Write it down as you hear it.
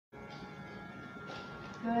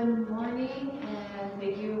Good morning, and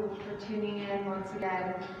thank you for tuning in once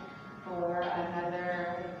again for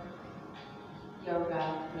another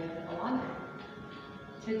yoga with ALANNA.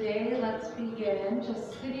 Today, let's begin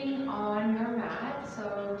just sitting on your mat.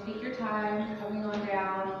 So take your time coming on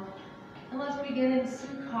down, and let's begin in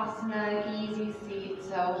Sukhasana, easy seat.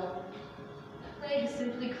 So legs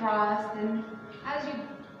simply crossed, and as you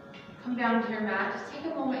come down to your mat, just take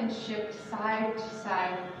a moment and shift side to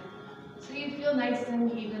side, so you feel nice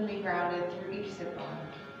and evenly grounded through each sit bone.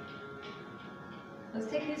 Let's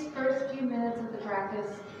take these first few minutes of the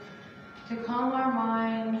practice to calm our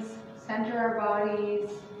minds, center our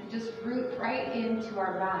bodies, and just root right into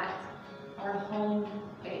our mat, our home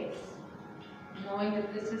base. Knowing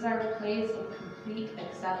that this is our place of complete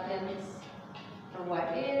acceptance for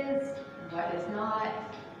what is, and what is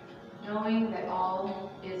not, knowing that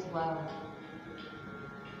all is well.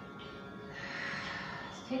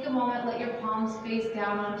 Take a moment, let your palms face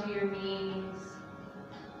down onto your knees.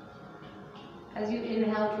 As you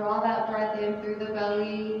inhale, draw that breath in through the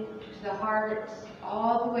belly, to the heart,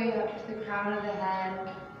 all the way up to the crown of the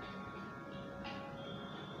head.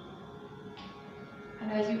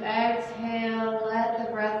 And as you exhale, let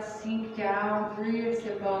the breath sink down through your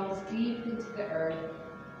sit bones, deep into the earth.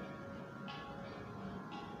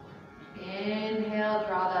 Inhale,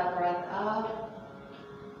 draw that breath up,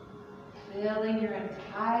 filling your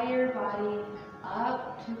entire body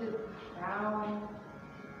up to the crown.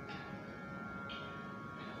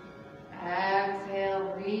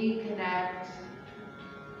 Exhale, reconnect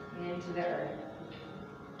into the earth.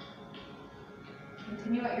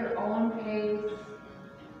 Continue at your own pace.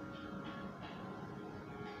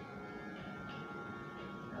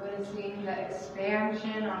 Noticing the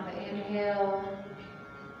expansion on the inhale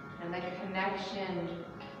and the connection,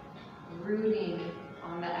 rooting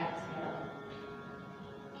on the exhale.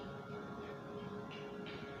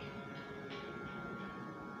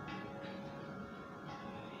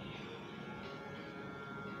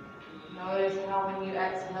 Notice how when you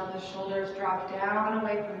exhale, the shoulders drop down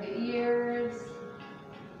away from the ears.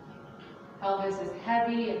 Pelvis is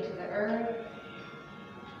heavy into the earth.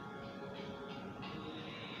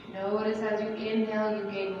 Notice as you inhale,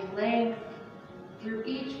 you gain length through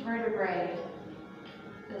each vertebrae.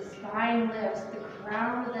 The spine lifts, the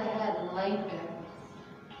crown of the head lengthens.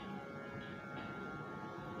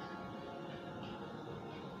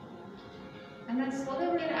 And then slowly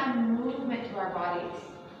we're going to add movement to our bodies.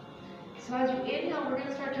 So as you inhale, we're going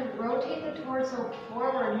to start to rotate the torso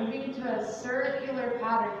forward, moving into a circular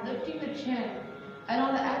pattern, lifting the chin. And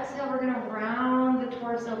on the exhale, we're going to round the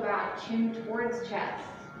torso back, chin towards chest.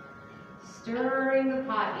 Stirring the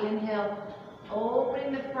pot, inhale,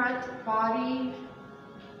 opening the front body.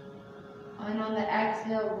 And on the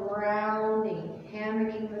exhale, rounding,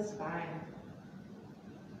 hammocking the spine.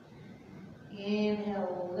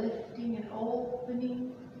 Inhale, lifting and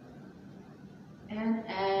opening. And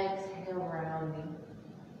exhale, rounding.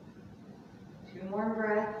 2 more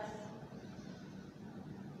breaths.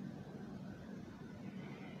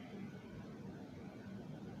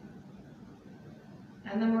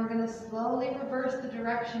 And then we're going to slowly reverse the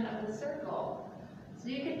direction of the circle. So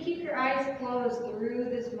you can keep your eyes closed through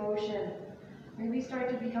this motion. Maybe start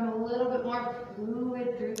to become a little bit more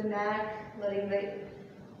fluid through the neck, letting the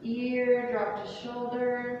ear drop to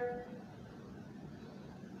shoulder.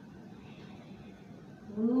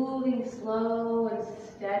 Moving slow and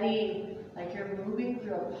steady, like you're moving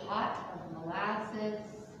through a pot of molasses.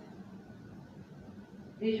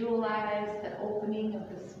 Visualize the opening of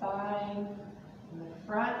the spine in the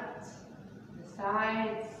front, the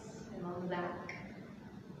sides, and on the back.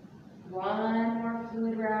 1 more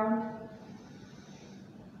fluid round.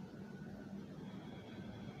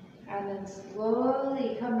 And then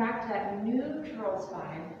slowly come back to that neutral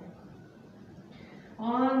spine.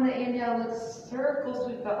 On the inhale, let's circle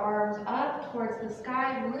sweep the arms up towards the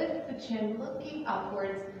sky. Lift the chin, looking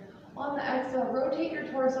upwards. On the exhale, rotate your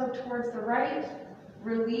torso towards the right.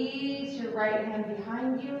 Release your right hand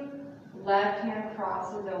behind you. Left hand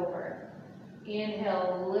crosses over.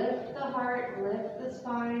 Inhale, lift the heart, lift the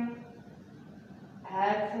spine.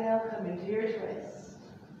 Exhale, come into your twist.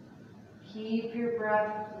 Keep your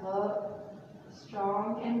breath low,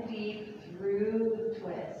 strong and deep through the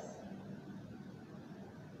twist.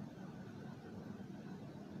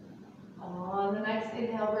 On the next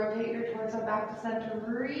inhale, rotate your torso back to center,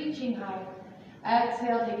 reaching high.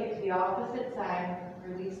 Exhale, take it to the opposite side.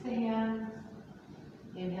 Release the hands.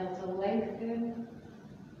 Inhale to lengthen.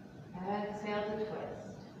 Exhale to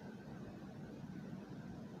twist.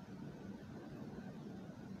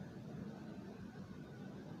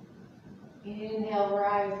 Inhale,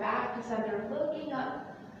 rise back to center, looking up.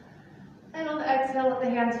 And on the exhale, let the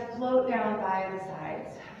hands float down by the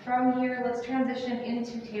sides. From here, let's transition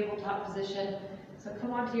into tabletop position. So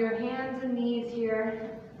come onto your hands and knees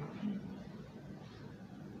here.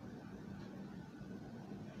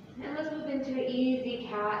 And let's move into an easy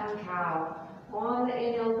cat and cow. On the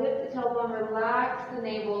inhale, lift the tailbone, relax the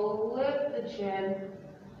navel, lift the chin.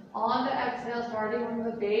 On the exhale, starting from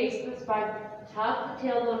the base of the spine, tuck the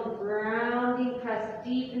tailbone, grounding, press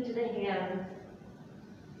deep into the hands.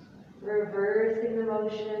 Reversing the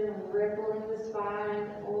motion, rippling the spine,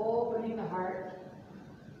 opening the heart.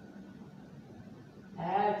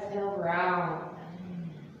 Exhale, round.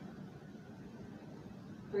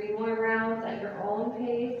 3 more rounds at your own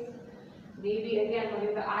pace. Maybe again,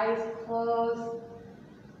 letting the eyes close.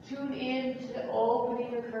 Tune in to the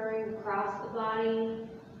opening occurring across the body.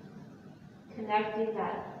 Connecting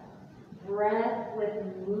that breath with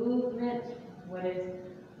movement, what is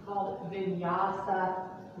called vinyasa,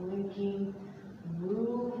 linking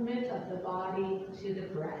movement of the body to the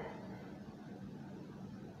breath.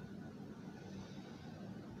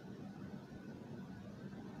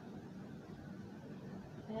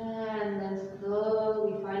 And then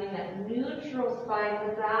slowly finding that neutral spine,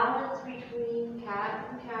 the balance between cat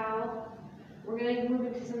and cow. We're going to move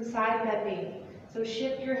into some side bending. So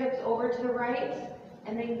shift your hips over to the right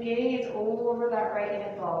and then gaze over that right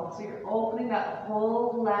hip bone. So you're opening that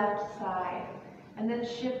whole left side and then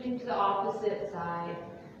shifting to the opposite side.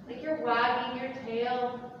 Like you're wagging your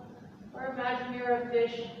tail, or imagine you're a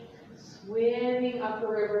fish swimming up a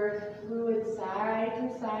river, fluid side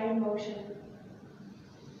to side motion.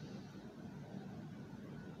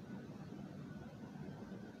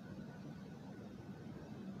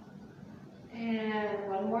 And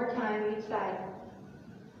one more time each side.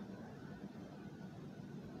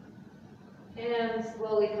 And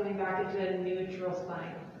slowly coming back into a neutral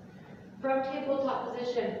spine. From tabletop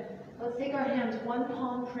position, let's take our hands one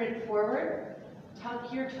palm print forward,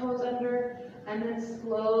 tuck your toes under, and then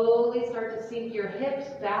slowly start to sink your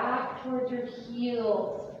hips back towards your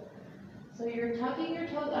heels. So you're tucking your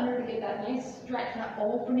toes under to get that nice stretch, that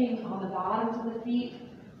opening on the bottoms of the feet.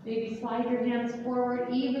 Maybe slide your hands forward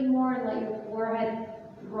even more and let your forehead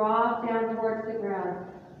drop down towards the ground.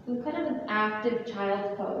 So kind of an active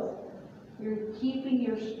child's pose. You're keeping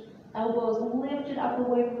your elbows lifted up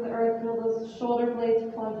away from the earth, feel those shoulder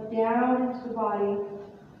blades plug down into the body.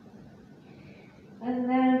 And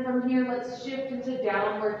then from here, let's shift into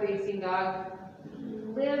downward facing dog.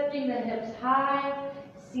 Lifting the hips high,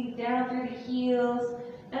 sink down through the heels,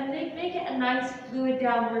 and make it a nice fluid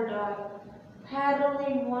downward dog.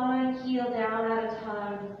 Pedaling one heel down at a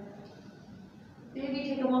time.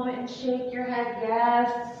 Maybe take a moment and shake your head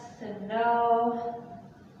yes and no.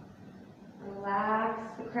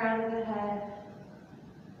 Relax the crown of the head.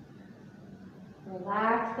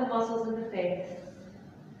 Relax the muscles in the face.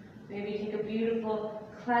 Maybe take a beautiful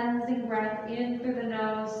cleansing breath in through the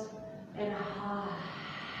nose and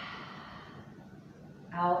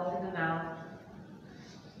out through the mouth.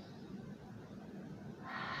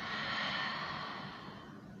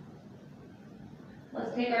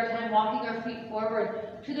 Let's take our time walking our feet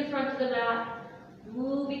forward to the front of the mat,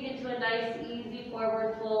 moving into a nice, easy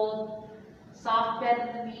forward fold. Soft bend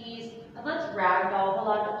in the knees, and let's ragdoll. Hold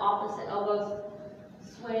on to opposite elbows,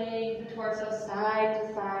 swaying the torso side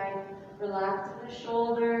to side, relaxing the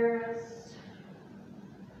shoulders.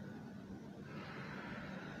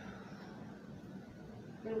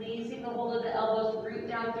 Releasing the hold of the elbows, root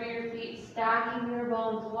down through your feet, stacking your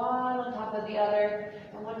bones one on top of the other.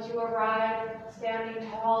 And once you arrive, standing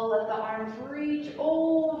tall, let the arms reach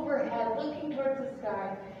overhead, looking towards the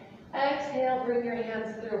sky. Exhale, bring your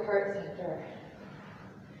hands through heart center.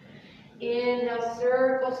 Inhale,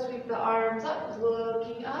 circle, sweep the arms up,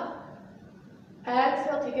 looking up.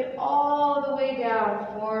 Exhale, take it all the way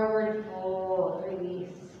down, forward fold,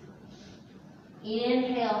 release.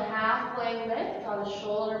 Inhale, halfway lift, draw the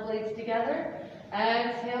shoulder blades together.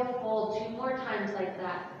 Exhale, fold 2 more times like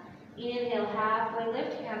that. Inhale, halfway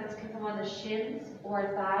lift, hands can come on the shins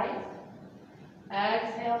or thighs.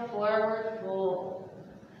 Exhale, forward fold.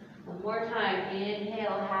 One more time,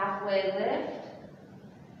 inhale, halfway lift.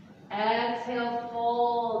 Exhale,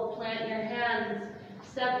 fold, plant your hands.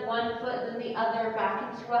 Step one foot then the other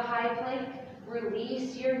back into a high plank.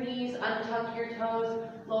 Release your knees, untuck your toes,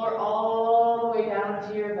 lower all the way down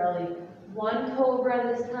to your belly. One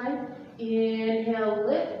cobra this time. Inhale,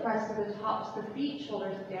 lift, press to the tops of the feet,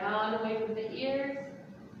 shoulders down away from the ears.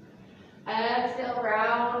 Exhale,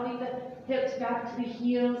 rounding the hips back to the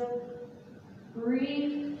heels.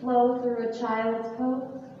 Brief flow through a child's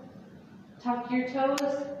pose. Tuck your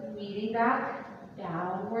toes, meeting back,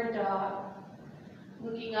 downward dog.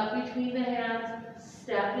 Looking up between the hands,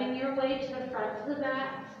 stepping your way to the front of the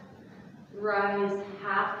mat. Rise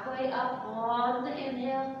halfway up on the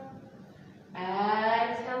inhale.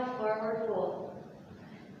 Exhale, forward fold.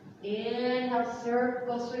 Inhale,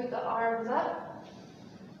 circle, sweep the arms up.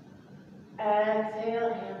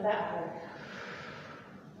 Exhale, hands at heart.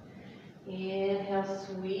 Inhale,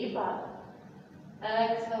 sweep up.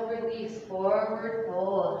 Exhale, release, forward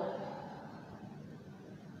fold.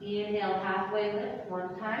 Inhale, halfway lift,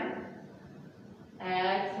 one time.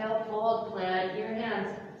 Exhale, fold, plant your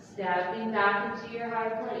hands, stepping back into your high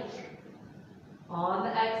plank. On the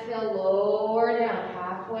exhale, lower down,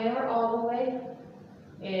 halfway or all the way.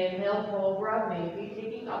 Inhale, cobra, maybe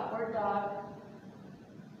taking upward dog.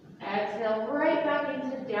 Exhale, right back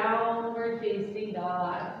into downward facing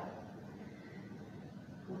dog.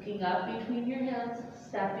 Looking up between your hands,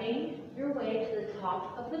 stepping your way to the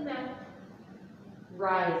top of the mat.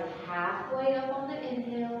 Rise halfway up on the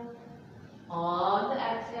inhale. On the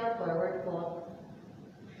exhale, forward fold.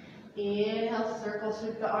 Inhale, circle,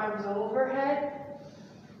 sweep the arms overhead.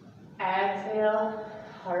 Exhale,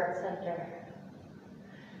 heart center.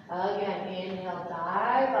 Again, inhale,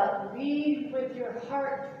 dive up, lead with your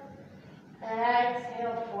heart.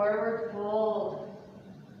 Exhale, forward fold.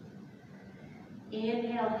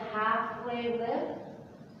 Inhale, halfway lift.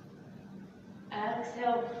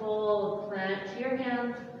 Exhale, fold, plant your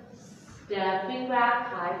hands, stepping back,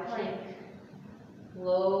 high plank.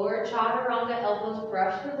 Lower chaturanga, elbows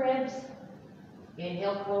brush the ribs.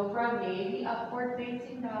 Inhale, cobra, maybe upward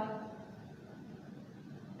facing dog.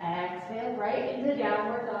 Exhale, right into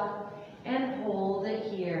downward dog, and hold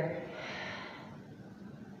it here.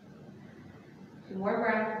 2 more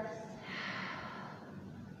breaths.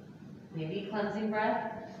 Maybe cleansing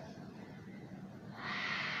breath.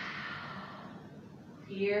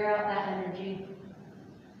 Clear out that energy.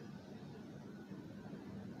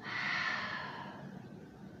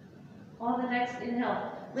 On the next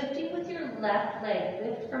inhale, lifting with your left leg,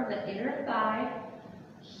 lift from the inner thigh,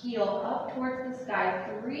 heel up towards the sky,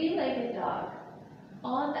 3-legged dog.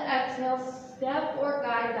 On the exhale, step or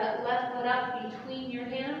guide that left foot up between your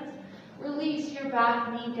hands. Release your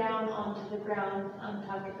back knee down onto the ground,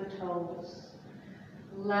 untuck the toes.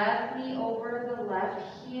 Left knee over the left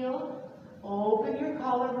heel. Open your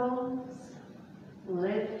collarbones,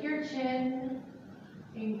 lift your chin,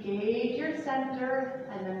 engage your center,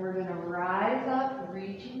 and then we're going to rise up,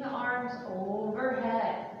 reaching the arms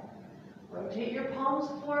overhead. Rotate your palms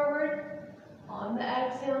forward. On the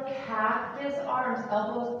exhale, cactus arms,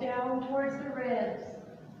 elbows down towards the ribs.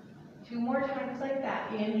 2 more times like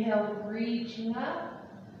that. Inhale, reaching up.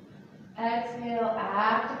 Exhale,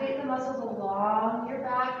 activate the muscles along your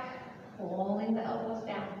back, pulling the elbows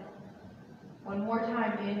down. 1 more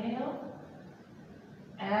time, inhale,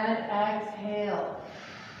 and exhale.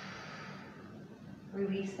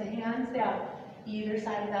 Release the hands down, either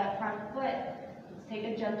side of that front foot. Let's take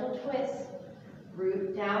a gentle twist.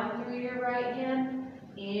 Root down through your right hand.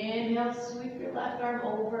 Inhale, sweep your left arm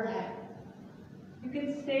overhead. You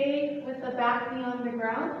can stay with the back knee on the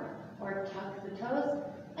ground, or tuck the toes,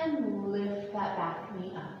 and lift that back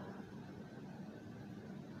knee up.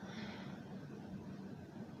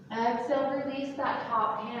 Exhale, release that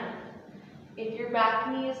top hand. If your back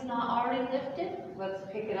knee is not already lifted, let's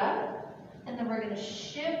pick it up. And then we're going to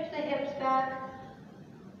shift the hips back.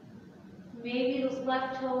 Maybe those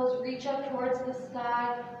left toes reach up towards the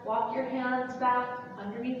sky. Walk your hands back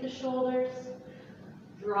underneath the shoulders.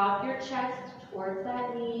 Drop your chest towards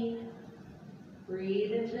that knee.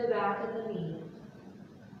 Breathe into the back of the knee.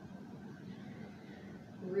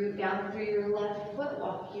 Root down through your left foot.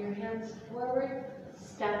 Walk your hands forward.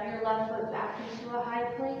 Step your left foot back into a high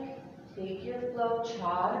plank. Take your flow,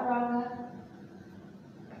 chaturanga,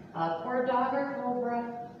 upward dog or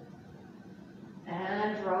cobra,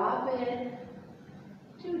 and drop in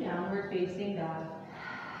to downward facing dog.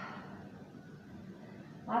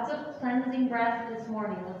 Lots of cleansing breath this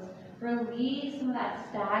morning. Let's release some of that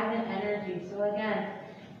stagnant energy. So again,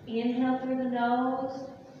 inhale through the nose,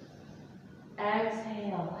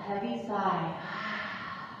 exhale, heavy sigh.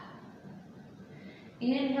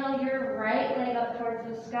 Inhale your right leg up towards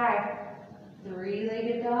the sky.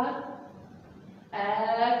 3-legged dog.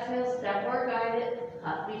 Exhale, step or guide it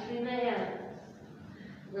up between the hands.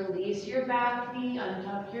 Release your back knee,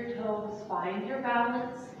 untuck your toes, find your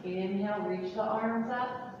balance. Inhale, reach the arms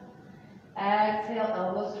up. Exhale,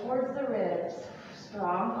 elbows towards the ribs.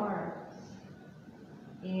 Strong arms.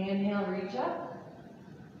 Inhale, reach up.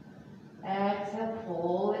 Exhale,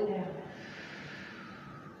 pull it down.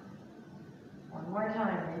 1 more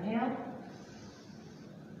time. Inhale.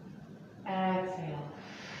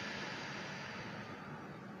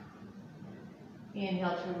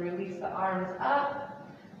 Inhale to release the arms up,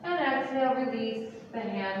 and exhale, release the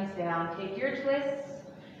hands down. Take your twists,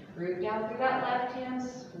 root down through that left hand,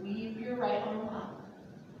 sweep your right arm up.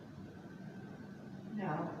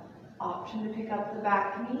 Now, option to pick up the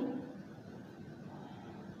back knee.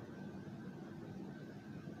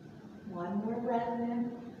 One more breath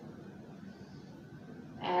in.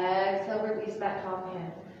 Exhale, release that top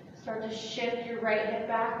hand. Start to shift your right hip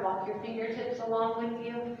back, walk your fingertips along with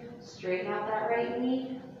you. Straighten out that right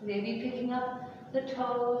knee, maybe picking up the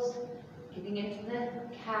toes, getting into the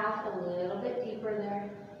calf a little bit deeper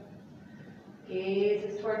there. Gaze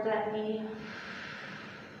is towards that knee.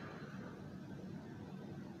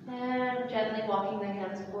 And gently walking the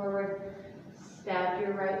hands forward, step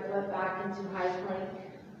your right foot back into high plank.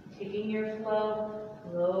 Taking your flow,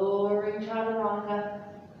 lowering chaturanga.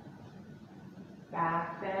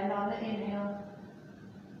 Back bend on the inhale.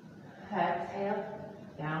 Exhale,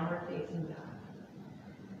 downward facing dog.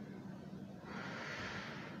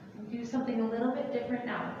 Do something a little bit different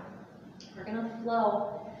now. We're going to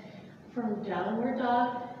flow from downward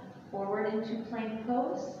dog forward into plank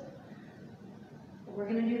pose. We're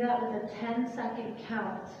going to do that with a 10-second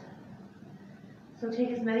count. So take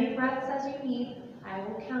as many breaths as you need. I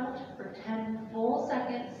will count for 10 full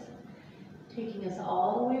seconds, taking us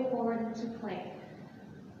all the way forward into plank.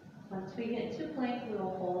 Once we get to plank, we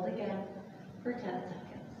will hold again for 10 seconds.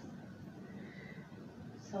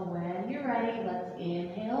 So when you're ready, let's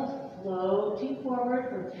inhale, floating forward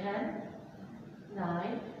for 10,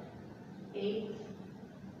 9, 8,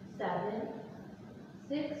 7,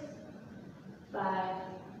 6, 5,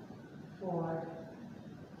 4,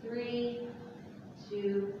 3,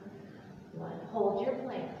 2, 1. Hold your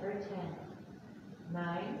plank for 10,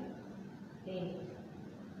 9, 8,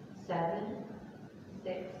 7,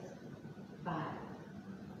 6, 5,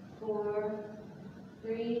 4,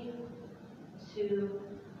 3, 2,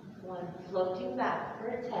 1. Floating back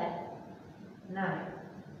for 10, 9,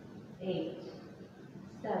 8,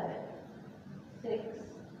 7, 6,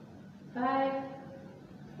 5,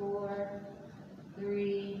 4,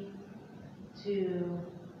 3, 2,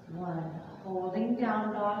 1. Holding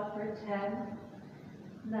down dog for 10,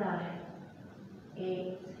 9,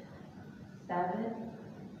 8, 7,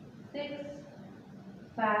 6,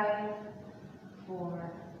 5,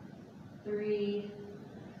 4, 3,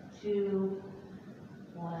 2,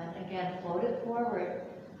 1. Again, float it forward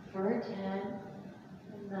for 10,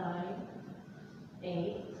 9,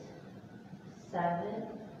 8, 7,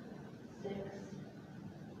 6,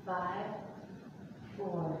 5,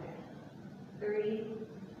 4, 3,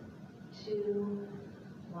 2,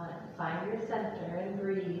 1. Find your center and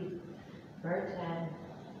breathe for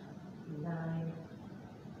 10, 9,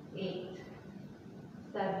 8,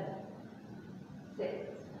 7, 6,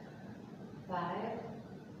 5,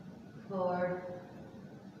 4,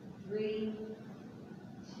 3,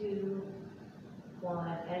 2,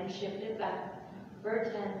 1. And shift it back for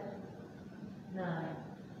 10, 9,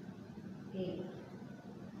 8,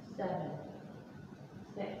 7,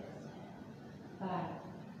 6, 5,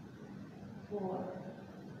 4,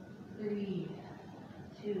 3,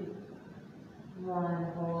 2, 1.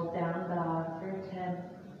 Hold down dog for 10,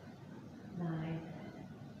 9,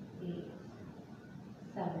 8,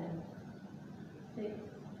 7, 6,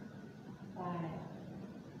 5,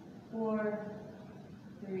 4,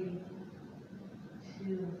 3,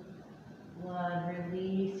 2, 1.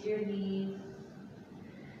 Release your knees.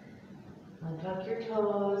 Untuck your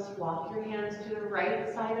toes. Walk your hands to the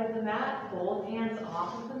right side of the mat. Both hands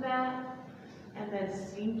off of the mat. And then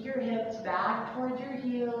sink your hips back towards your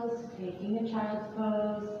heels, taking a child's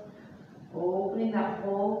pose, opening that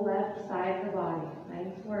whole left side of the body.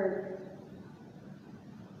 Nice work.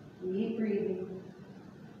 Keep breathing.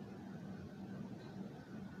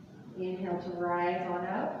 Inhale to rise on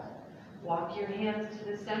up. Walk your hands to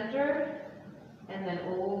the center, and then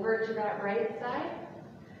over to that right side.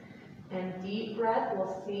 And deep breath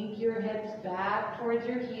will sink your hips back towards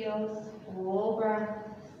your heels. Full breath.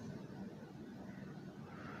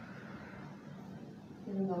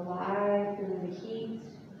 Feeling alive, feeling the heat,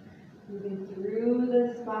 moving through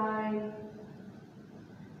the spine,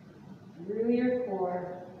 through your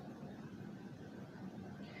core.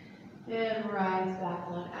 And rise back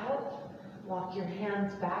on out. Walk your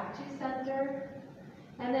hands back to center,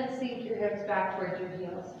 and then sink your hips back towards your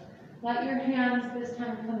heels. Let your hands this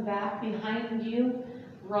time come back behind you.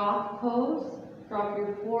 Rock pose. Drop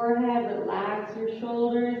your forehead, relax your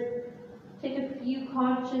shoulders. Take a few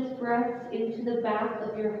conscious breaths into the back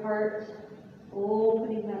of your heart,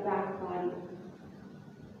 opening that back body.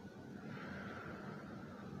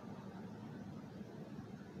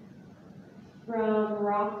 From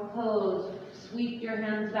rock pose, sweep your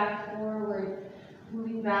hands back forward,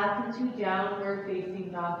 moving back into downward facing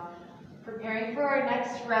dog. Preparing for our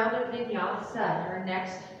next round of vinyasa, our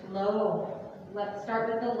next flow. Let's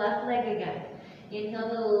start with the left leg again. Inhale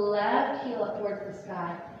the left heel up towards the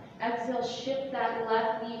sky. Exhale, shift that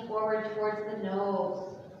left knee forward towards the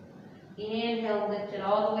nose. Inhale, lift it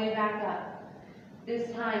all the way back up.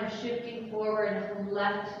 This time, shifting forward from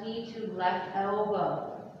left knee to left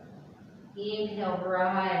elbow. Inhale,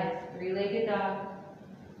 rise, three-legged dog.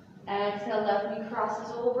 Exhale, left knee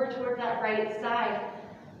crosses over toward that right side.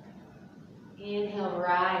 Inhale,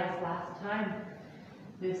 rise, last time.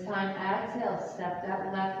 This time, exhale, step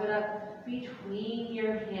that left foot up between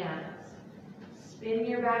your hands. Spin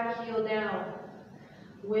your back heel down.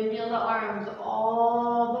 Windmill the arms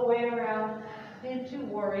all the way around into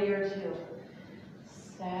warrior two.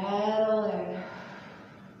 Settle in.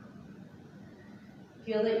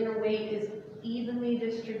 Feel that your weight is evenly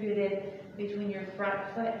distributed between your front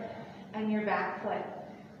foot and your back foot.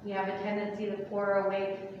 We have a tendency to pour our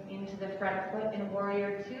weight into the front foot in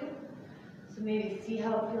warrior two. So maybe see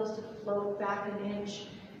how it feels to float back an inch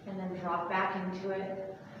and then drop back into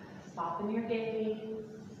it. Soften your gaze.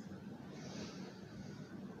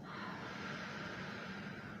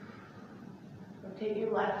 Rotate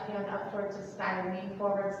your left hand up towards the sky. Lean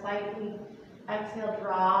forward slightly. Exhale,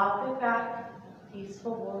 drop it back.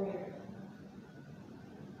 Peaceful warrior.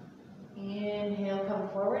 Inhale, come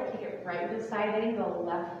forward. Take it right to side angle.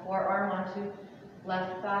 Left forearm onto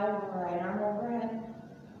left thigh, right arm overhead.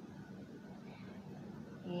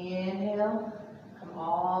 Inhale, come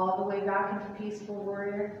all the way back into peaceful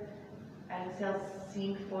warrior. Exhale,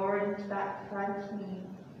 sink forward into that front knee.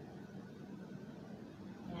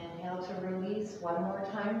 Inhale to release. One more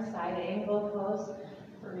time, side angle pose.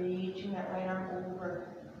 Reaching that right arm over.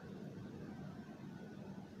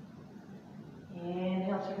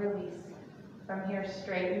 Inhale to release. From here,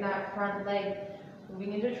 straighten that front leg.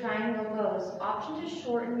 Moving into triangle pose. Option to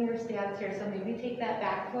shorten your stance here. So maybe take that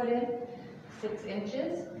back foot in 6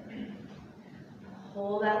 inches.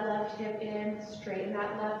 Hold that left hip in. Straighten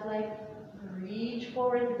that left leg. Reach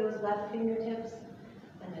forward with those left fingertips.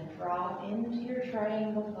 And then drop into your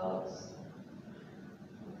triangle pose.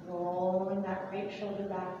 Rolling that right shoulder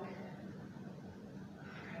back.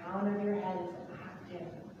 Crown of your head is active.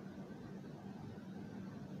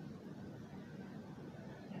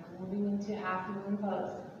 Moving into half moon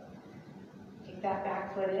pose. Take that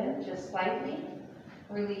back foot in just slightly.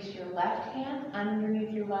 Release your left hand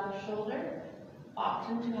underneath your left shoulder.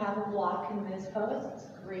 Option to have a block in this pose. It's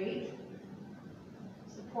great.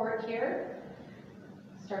 Support here.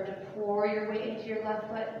 Start to pour your weight into your left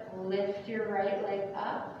foot. Lift your right leg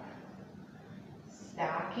up.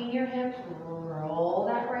 Stacking your hips. Roll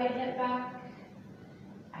that right hip back.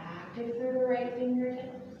 Active through the right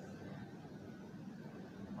fingertips.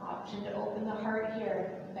 Option to open the heart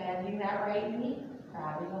here, bending that right knee,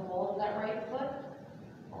 grabbing a hold of that right foot,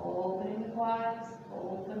 opening the quads,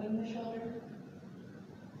 opening the shoulder.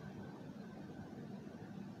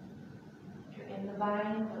 If you're in the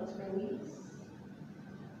bind, let's release.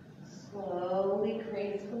 Slowly,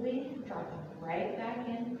 gracefully, dropping right back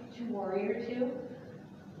into warrior two.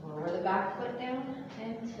 Lower the back foot down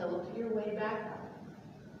and tilt your way back up.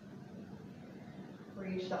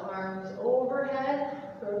 Reach the arms overhead.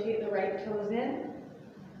 Rotate the right toes in.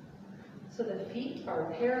 So the feet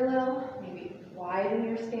are parallel. Maybe widen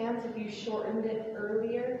your stance if you shortened it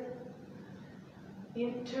earlier.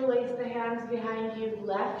 Interlace the hands behind you.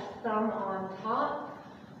 Left thumb on top.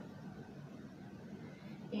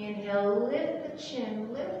 Inhale, lift the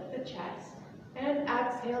chin, lift the chest. And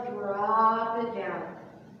exhale, drop it down.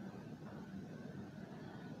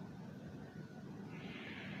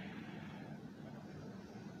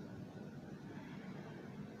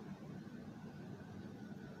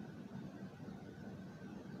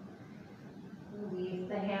 Release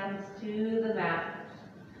the hands to the mat.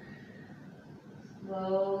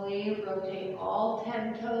 Slowly rotate all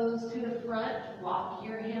 10 toes to the front. Walk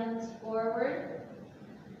your hands forward.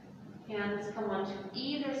 Hands come onto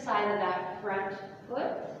either side of that front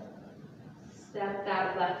foot. Step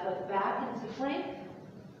that left foot back into plank.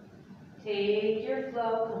 Take your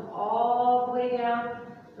flow, come all the way down.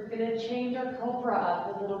 We're going to change our cobra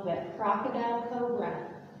up a little bit. Crocodile cobra.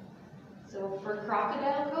 So for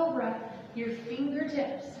crocodile cobra, your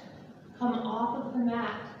fingertips come off of the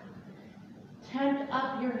mat. Tent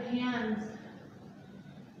up your hands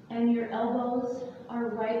and your elbows are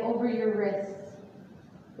right over your wrists.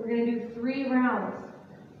 We're going to do 3 rounds.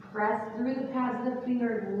 Press through the pads of the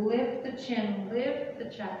fingers, lift the chin, lift the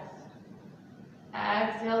chest.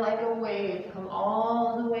 Exhale like a wave, come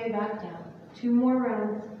all the way back down. 2 more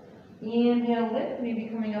rounds. Inhale, lift, maybe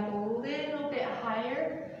coming up a little bit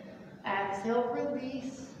higher. Exhale,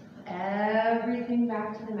 release everything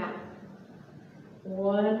back to the mat.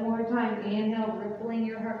 One more time. Inhale, rippling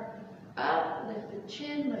your heart up. Lift the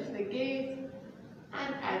chin, lift the gaze.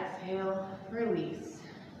 And exhale, release.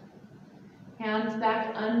 Hands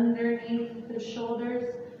back underneath the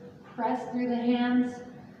shoulders. Press through the hands.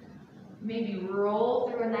 Maybe roll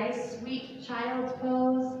through a nice, sweet child's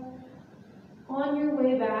pose. On your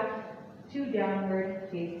way back to downward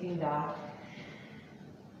facing dog.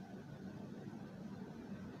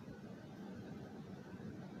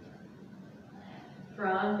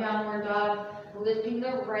 From downward dog, lifting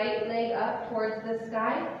the right leg up towards the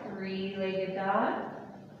sky, three-legged dog.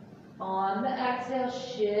 On the exhale,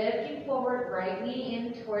 shifting forward, right knee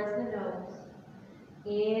in towards the nose.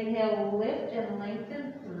 Inhale, lift and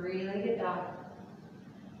lengthen, three-legged dog.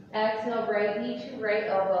 Exhale, right knee to right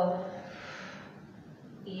elbow.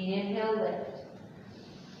 Inhale, lift.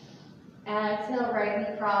 Exhale, right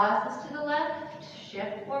knee crosses to the left,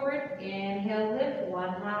 shift forward. Inhale, lift,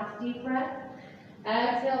 one last deep breath.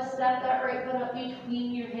 Exhale, step that right foot up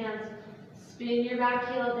between your hands. Spin your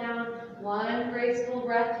back heel down. One graceful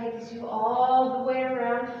breath takes you all the way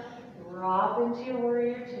around. Drop into your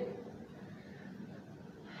warrior two.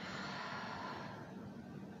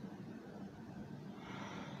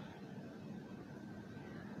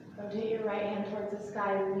 Rotate your right hand towards the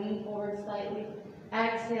sky. Lean forward slightly.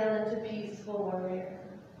 Exhale into peaceful warrior.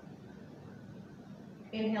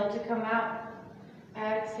 Inhale to come out.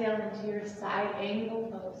 Exhale into your side angle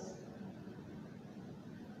pose.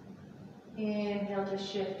 Inhale to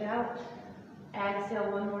shift out. Exhale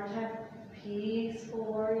one more time. Peaceful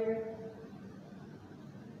warrior.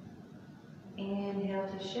 Inhale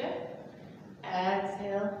to shift.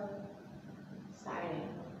 Exhale. Side angle.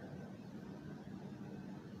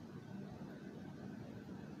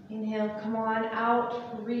 Inhale, come on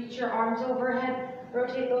out. Reach your arms overhead.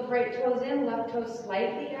 Rotate those right toes in, left toes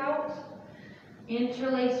slightly out.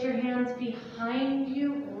 Interlace your hands behind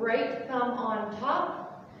you, right thumb on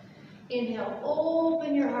top. Inhale,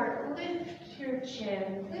 open your heart, lift your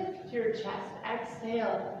chin, lift your chest.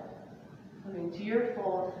 Exhale, come into your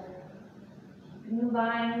fold. Keeping the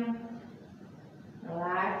bind,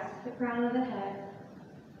 relax the crown of the head.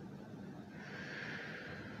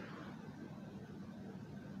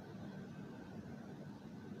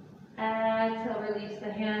 Exhale, release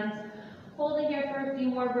the hands. Hold it here for a few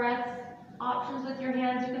more breaths. Options with your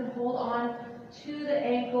hands, you can hold on to the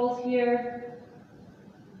ankles here.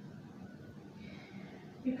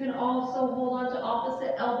 You can also hold on to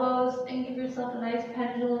opposite elbows and give yourself a nice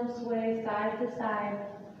pendulum sway side to side.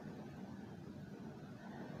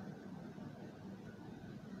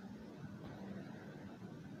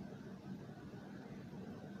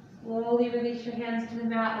 Slowly release your hands to the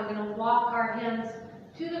mat. We're going to walk our hands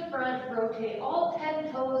to the front, rotate all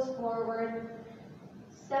 10 toes forward.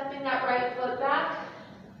 Stepping that right foot back,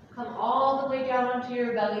 come all the way down onto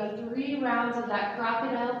your belly. 3 rounds of that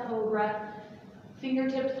crocodile cobra.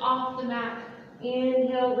 Fingertips off the mat.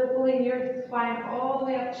 Inhale, rippling your spine all the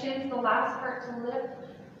way up. Chin's the last part to lift.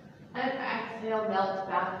 And exhale, melt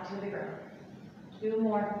back to the ground. 2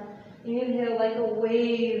 more. Inhale like a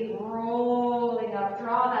wave, rolling up.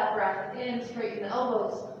 Draw that breath in, straighten the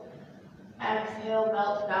elbows. Exhale,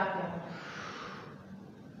 melt back down.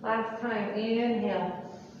 Last time, inhale.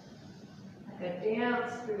 Like a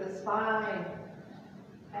dance through the spine.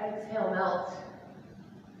 Exhale, melt.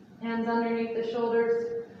 Hands underneath the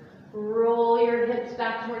shoulders. Roll your hips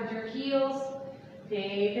back towards your heels.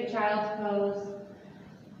 Take a child's pose.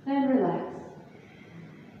 And relax.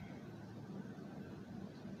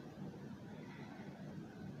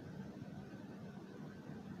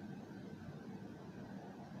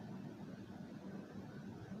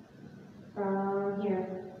 From here,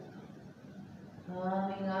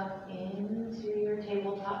 coming up into your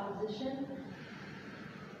tabletop position.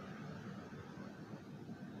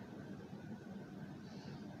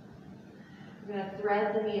 We're going to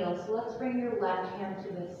thread the needle. So let's bring your left hand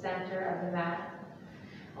to the center of the mat.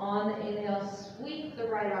 On the inhale, sweep the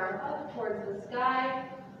right arm up towards the sky.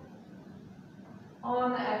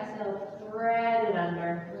 On the exhale, thread it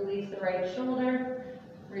under. Release the right shoulder.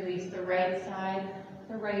 Release the right side,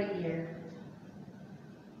 the right ear.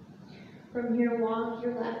 From here, walk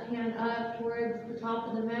your left hand up towards the top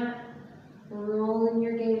of the mat, rolling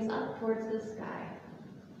your gaze up towards the sky.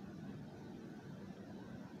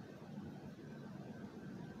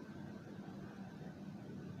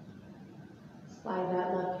 Slide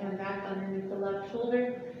that left hand back underneath the left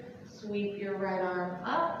shoulder. Sweep your right arm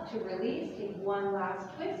up to release. Take one last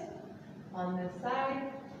twist on this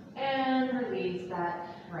side and release that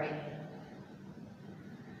right hand.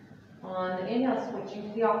 On the inhale, switching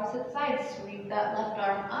to the opposite side, sweep that left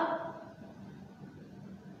arm up.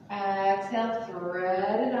 Exhale,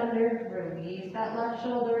 thread it under, release that left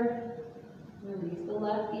shoulder, release the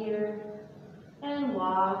left ear, and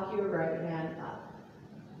walk your right hand up.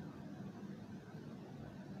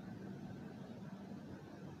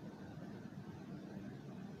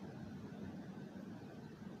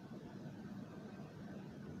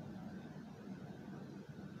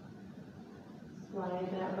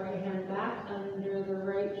 Slide that right hand back under the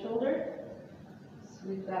right shoulder.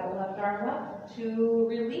 Sweep that left arm up to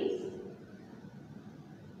release.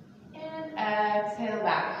 And exhale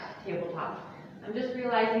back, tabletop. I'm just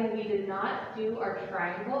realizing we did not do our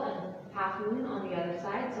triangle and half moon on the other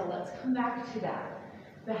side, so let's come back to that.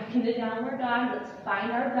 Back into downward dog. Let's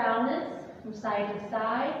find our balance from side to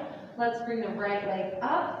side. Let's bring the right leg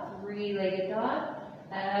up, three-legged dog.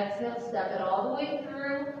 Exhale, step it all the way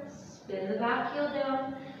through. Spin the back heel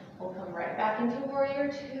down. We'll come right back into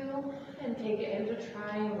warrior two and take it into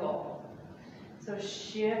triangle. So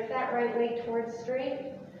shift that right leg towards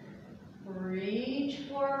straight. Reach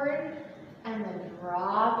forward and then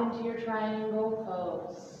drop into your triangle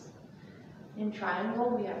pose. In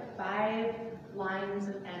triangle, we have 5 lines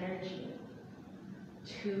of energy.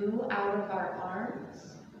 2 out of our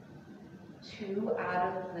arms, 2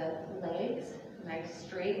 out of the legs, nice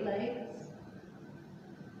straight legs,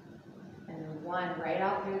 and then 1 right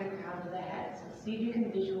out through the crown of the head. So see if you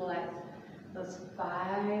can visualize those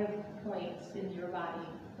 5 points in your body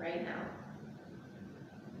right now.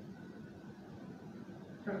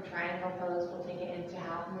 From triangle pose, we'll take it into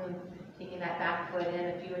half moon, taking that back foot in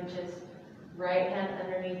a few inches. Right hand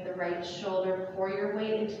underneath the right shoulder. Pour your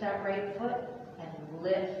weight into that right foot and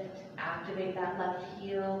lift. Activate that left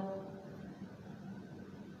heel.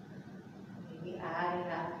 Maybe adding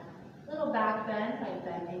a little back bend by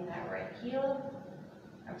bending that right heel.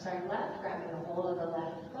 Left, grabbing a hold of the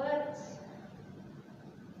left foot.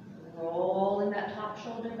 Rolling that top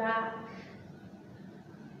shoulder back.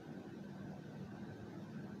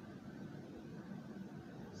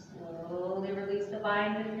 Slowly release the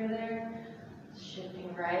bind if you're there.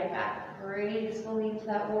 Shifting right back gracefully into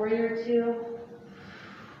that warrior two.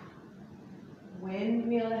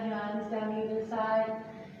 Windmill the hands down either side.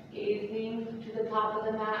 Gazing to the top of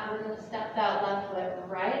the mat. We're going to step that left foot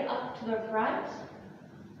right up to the front.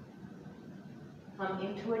 Come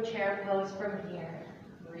into a chair pose from here.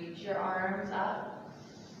 Reach your arms up.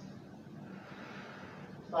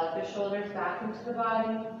 Plug the shoulders back into the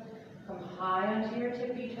body. Come high onto your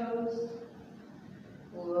tippy toes.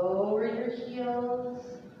 Lower your heels.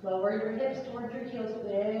 Lower your hips towards your heels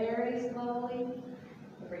very slowly.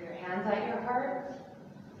 Bring your hands at your heart.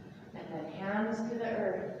 And then hands to the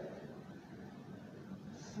earth.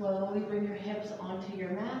 Slowly bring your hips onto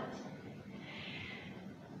your mat.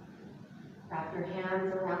 Wrap your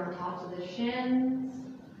hands around the tops of the shins.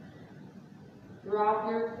 Drop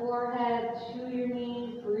your forehead to your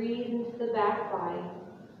knees. Breathe into the back body.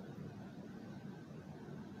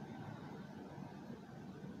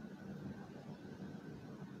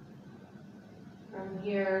 From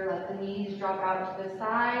here, let the knees drop out to the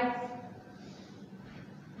sides.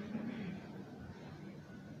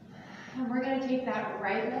 And we're going to take that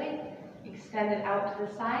right leg, extend it out to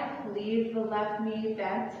the side, leave the left knee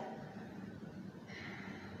bent.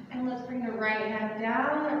 And let's bring the right hand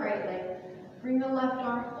down that right leg. Bring the left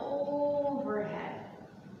arm overhead.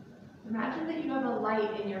 Imagine that you have a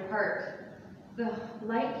light in your heart. The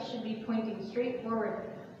light should be pointing straight forward.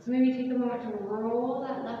 So maybe take a moment to roll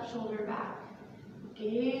that left shoulder back.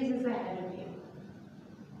 Gaze is ahead of you.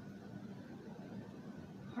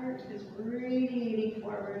 Heart is radiating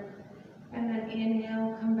forward. And then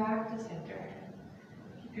inhale, come back to center.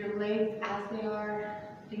 Keep your legs as they are,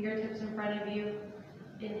 fingertips in front of you.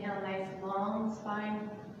 Inhale, nice long spine.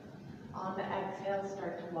 On the exhale,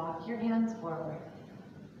 start to walk your hands forward.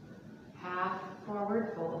 Half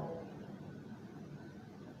forward fold.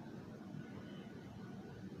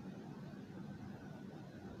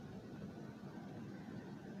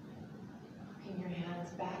 Walking your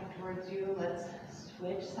hands back towards you. Let's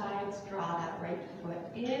switch sides. Draw that right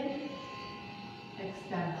foot in.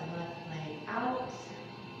 Extend the left leg out.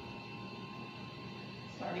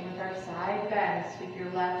 Starting with our side bend. Sweep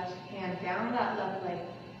your left hand down that left leg.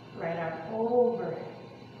 Right arm over.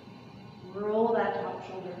 Roll that top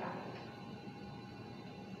shoulder back.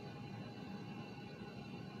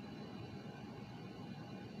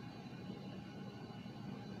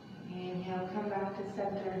 Inhale, come back to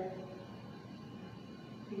center.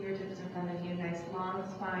 Fingertips in front of you, nice long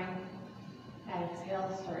spine.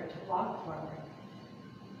 Exhale, start to walk forward.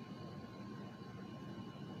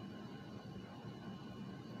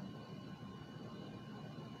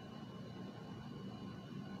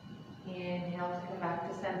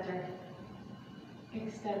 center.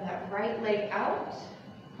 Extend that right leg out,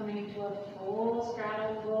 coming into a full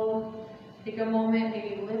straddle fold. Take a moment,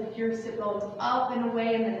 maybe lift your sit bones up and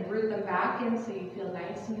away and then root them back in so you feel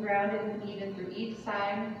nice and grounded and even through each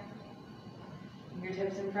side.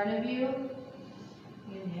 Fingertips in front of you.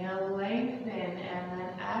 Inhale, lengthen, and then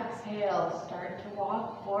exhale. Start to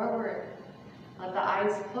walk forward. Let the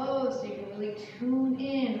eyes close so you can really tune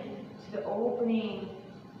in to the opening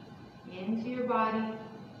into your body.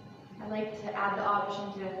 I like to add the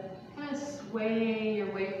option to kind of sway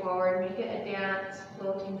your way forward. Make it a dance,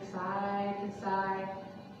 floating side to side.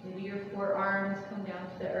 Maybe your forearms come down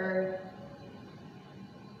to the earth.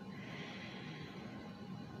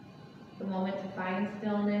 The moment to find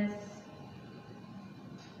stillness.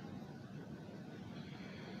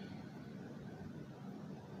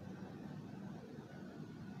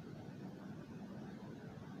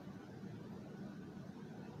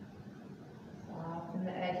 Soften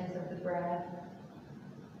the edges of the breath.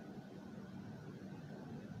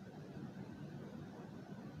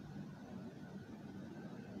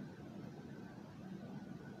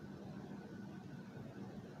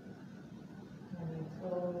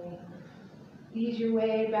 Slowly ease your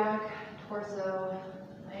way back, torso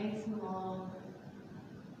nice and long.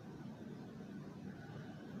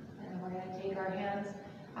 And we're going to take our hands,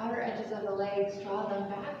 outer edges of the legs, draw them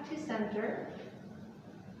back to center.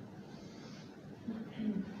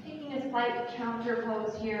 Taking a slight counter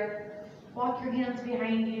pose here. Walk your hands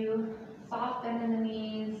behind you, soft bend in the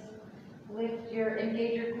knees,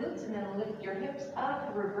 engage your glutes, and then lift your hips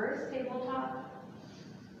up, reverse tabletop.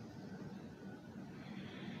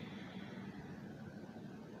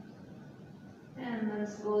 And then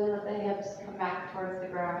slowly let the hips come back towards the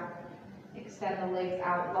ground. Extend the legs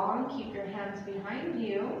out long. Keep your hands behind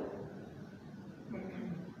you.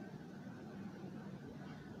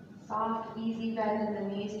 Soft, easy bend in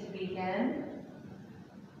the knees to begin.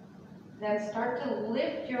 Then start to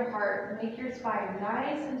lift your heart. Make your spine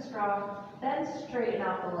nice and strong. Then straighten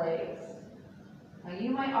out the legs. Now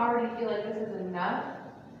you might already feel like this is enough.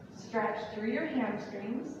 Stretch through your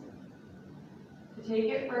hamstrings. To take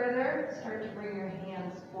it further, start to bring your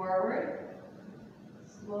hands forward.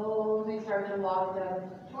 Slowly start to walk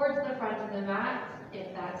them towards the front of the mat,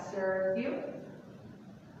 if that serves you.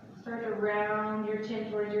 Start to round your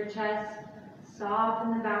chin towards your chest.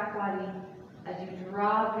 Soften the back body as you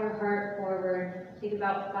drop your heart forward. Take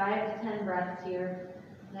about 5 to 10 breaths here.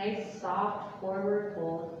 Nice, soft, forward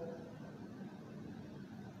fold.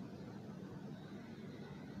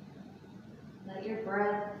 Let your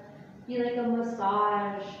breath be like a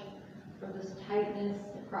massage for this tightness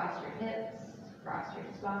across your hips, across your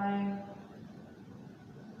spine.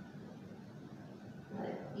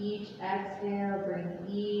 Let each exhale bring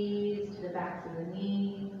ease to the backs of the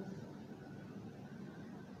knees.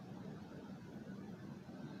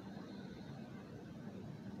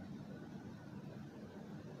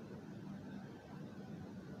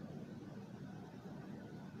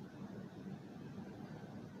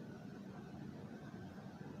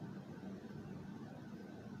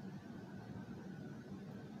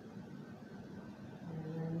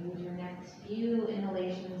 Few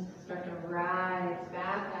inhalations to start to rise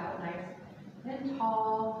back out nice and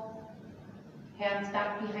tall. Hands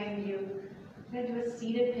back behind you. We're going to do a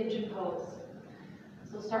seated pigeon pose.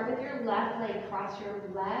 So start with your left leg. Cross your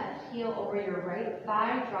left heel over your right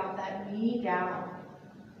thigh. Drop that knee down.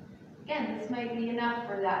 Again, this might be enough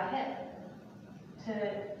for that hip.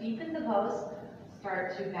 To deepen the pose,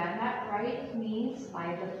 start to bend that right knee.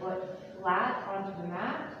 Slide the foot flat onto the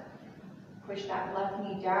mat. Push that left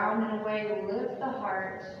knee down and away, lift the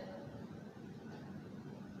heart.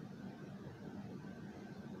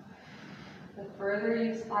 The further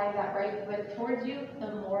you slide that right foot towards you,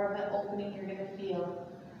 the more of an opening you're going to feel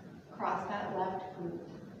across that left glute.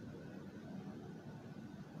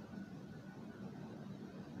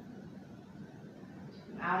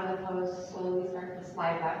 Out of the pose, slowly start to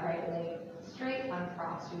slide that right leg straight,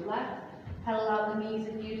 uncross your left. Pedal out the knees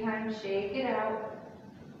a few times, shake it out.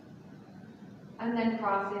 And then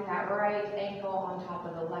crossing that right ankle on top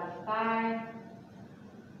of the left thigh.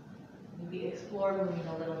 Maybe explore moving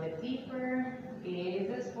a little bit deeper.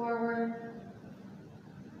 Gazes forward.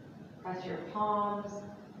 Press your palms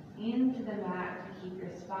into the mat to keep your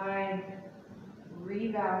spine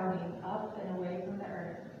rebounding up and away from the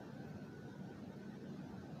earth.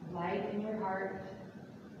 Light in your heart.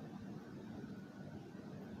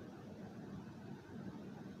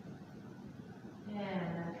 And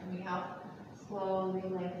then coming out. Slowly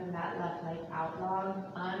lengthen that left leg out long,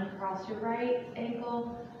 uncross your right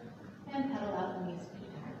ankle, and pedal out the knees a few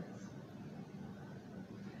times.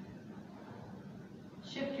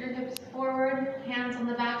 Shift your hips forward, hands on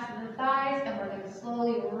the backs of the thighs, and we're going to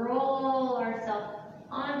slowly roll ourselves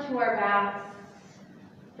onto our backs.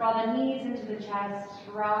 Draw the knees into the chest,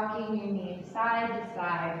 rocking your knees side to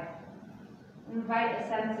side. Invite a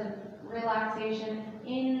sense of relaxation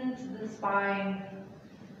into the spine.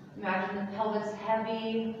 Imagine the pelvis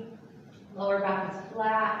heavy, lower back is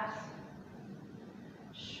flat,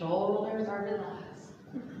 shoulders are relaxed.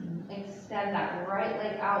 Extend that right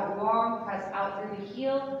leg out long, press out through the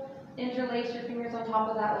heel. Interlace your fingers on top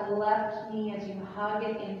of that left knee as you hug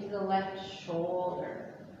it into the left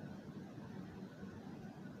shoulder.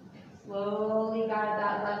 Slowly guide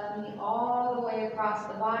that left knee all the way across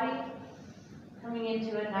the body, coming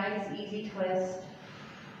into a nice easy twist.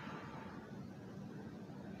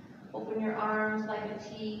 Open your arms like a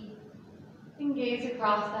T and gaze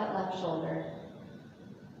across that left shoulder.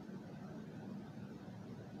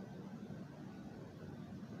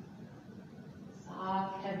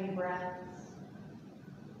 Soft, heavy breaths,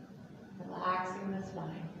 relaxing the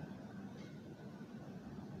spine.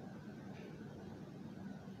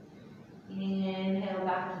 Inhale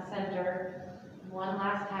back to center. One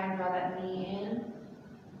last time, draw that knee in,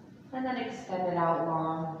 and then extend it out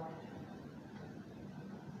long.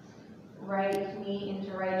 Right knee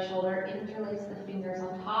into right shoulder, interlace the fingers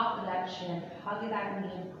on top of that shin. Hug that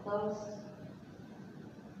knee in close.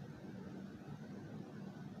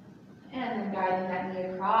 And then guiding that knee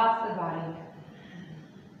across the body.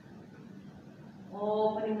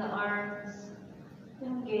 Opening the arms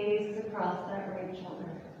and gaze across that right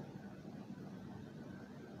shoulder.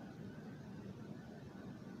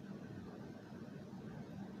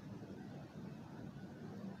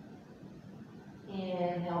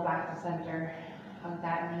 Inhale back to center. Hug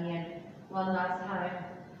that knee in one last time.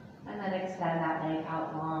 And then extend that leg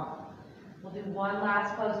out long. We'll do one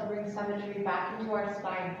last pose to bring symmetry back into our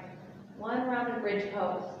spine. One round of bridge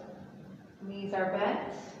pose. Knees are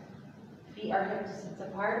bent. Feet are hip distance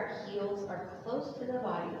apart. Heels are close to the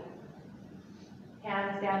body.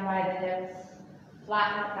 Hands down by the hips.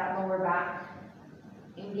 Flatten out that lower back.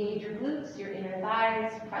 Engage your glutes, your inner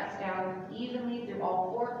thighs. Press down evenly through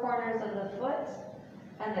all four corners of the foot.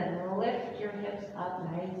 And then lift your hips up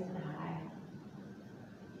nice and high.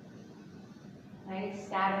 Nice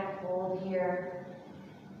static hold here.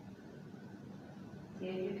 See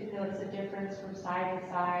if you can notice a difference from side to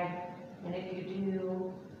side. And if you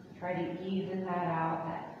do, try to even that out,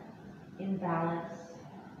 that imbalance.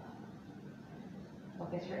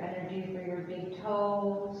 Focus your energy through your big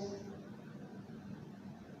toes.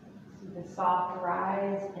 See the soft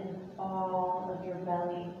rise and fall of your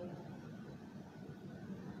belly.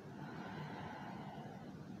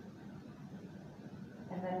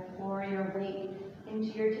 And then pour your weight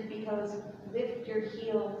into your tippy toes. Lift your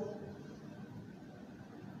heels.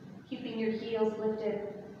 Keeping your heels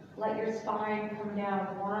lifted, let your spine come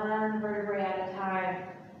down one vertebrae at a time.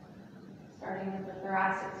 Starting with the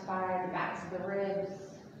thoracic spine, the backs of the ribs.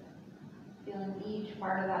 Feeling each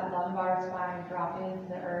part of that lumbar spine drop into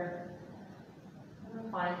the earth. And then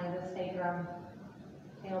finally the sacrum,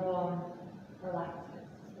 tailbone, relaxes.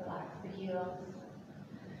 Relax the heels.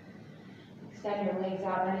 Extend your legs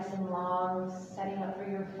out nice and long, setting up for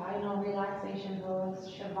your final relaxation pose,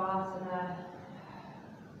 Shavasana.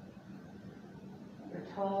 Your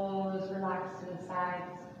toes relax to the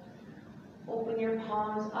sides. Open your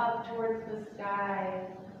palms up towards the sky.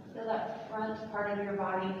 Feel that front part of your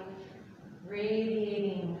body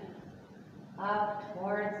radiating up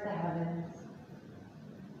towards the heavens.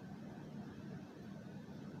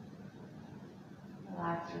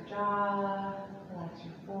 Relax your jaw, relax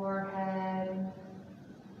your forehead.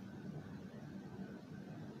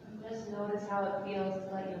 And just notice how it feels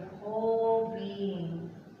to let your whole being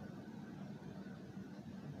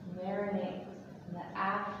marinate in the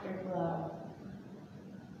afterglow.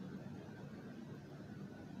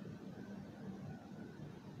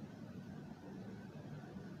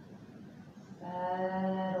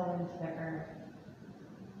 Settle into the earth.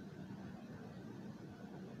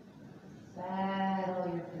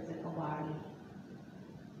 Settle your physical body.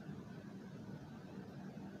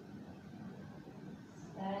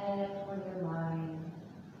 Settle your mind.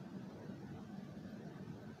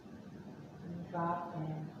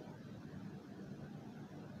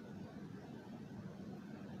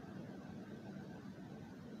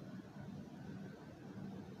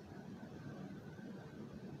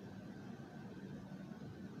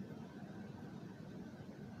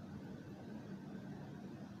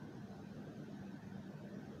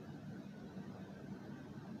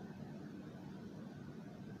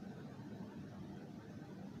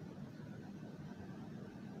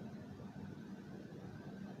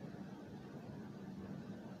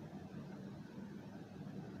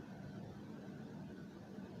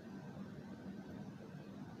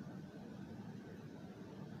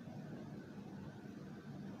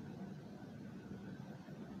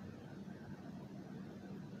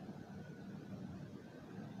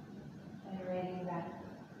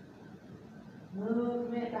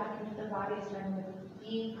 movement back into the body, starting with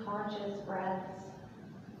deep, conscious breaths.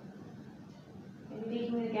 Maybe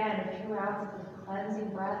taking again a few rounds of cleansing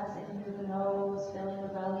breaths in through the nose, filling the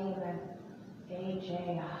belly, and then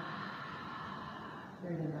HA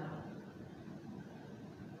through the mouth.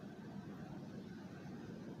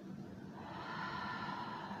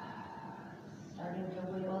 Starting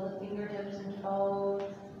to wiggle the fingertips and toes,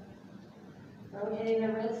 rotating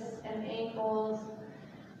the wrists and ankles.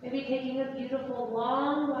 Maybe taking a beautiful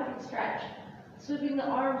long wide stretch, sweeping the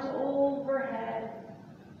arms overhead,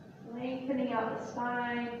 lengthening out the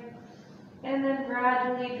spine, and then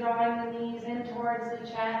gradually drawing the knees in towards the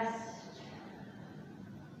chest.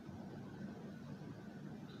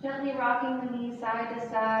 Gently rocking the knees side to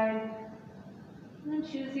side, and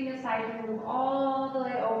then choosing a side to move all the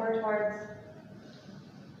way over towards.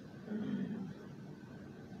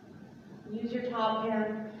 Use your top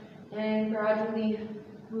hand and gradually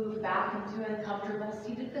move back into a comfortable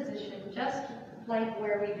seated position, just like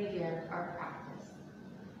where we began our practice.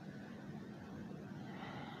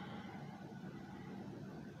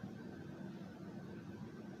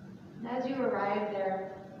 And as you arrive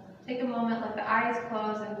there, take a moment, let the eyes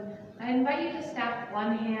close, and I invite you to snap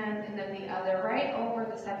one hand and then the other right over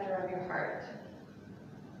the center of your heart,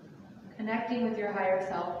 connecting with your higher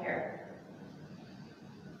self here.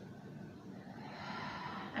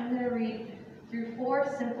 I'm going to read through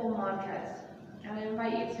 4 simple mantras, and I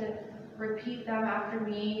invite you to repeat them after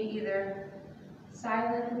me, either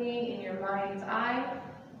silently in your mind's eye,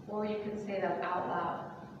 or you can say them out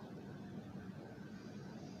loud.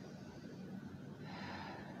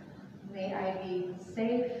 May I be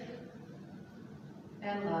safe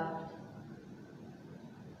and loved.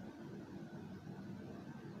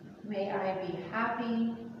 May I be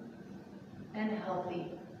happy and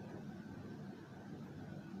healthy.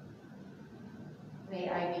 May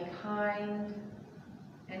I be kind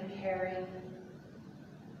and caring.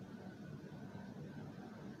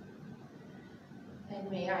 And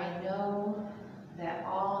may I know that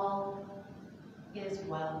all is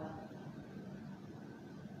well.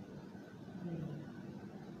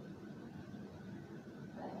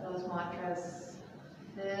 Let those mantras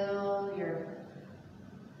fill your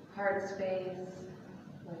heart space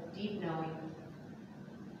with deep knowing.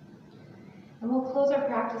 And we'll close our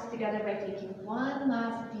practice together by taking one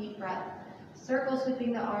last deep breath. Circle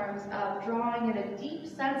sweeping the arms up, drawing in a deep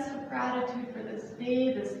sense of gratitude for this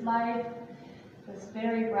day, this life, this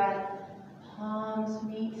very breath. Palms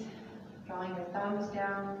meet, drawing your thumbs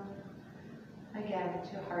down, again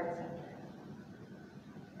to heart center.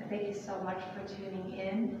 And thank you so much for tuning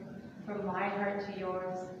in. From my heart to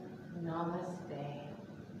yours, namaste.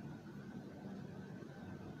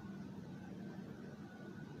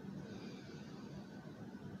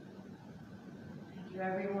 Thank you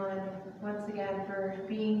everyone once again for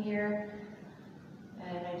being here,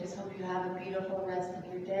 and I just hope you have a beautiful rest of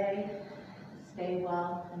your day. Stay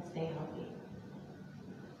well and stay healthy.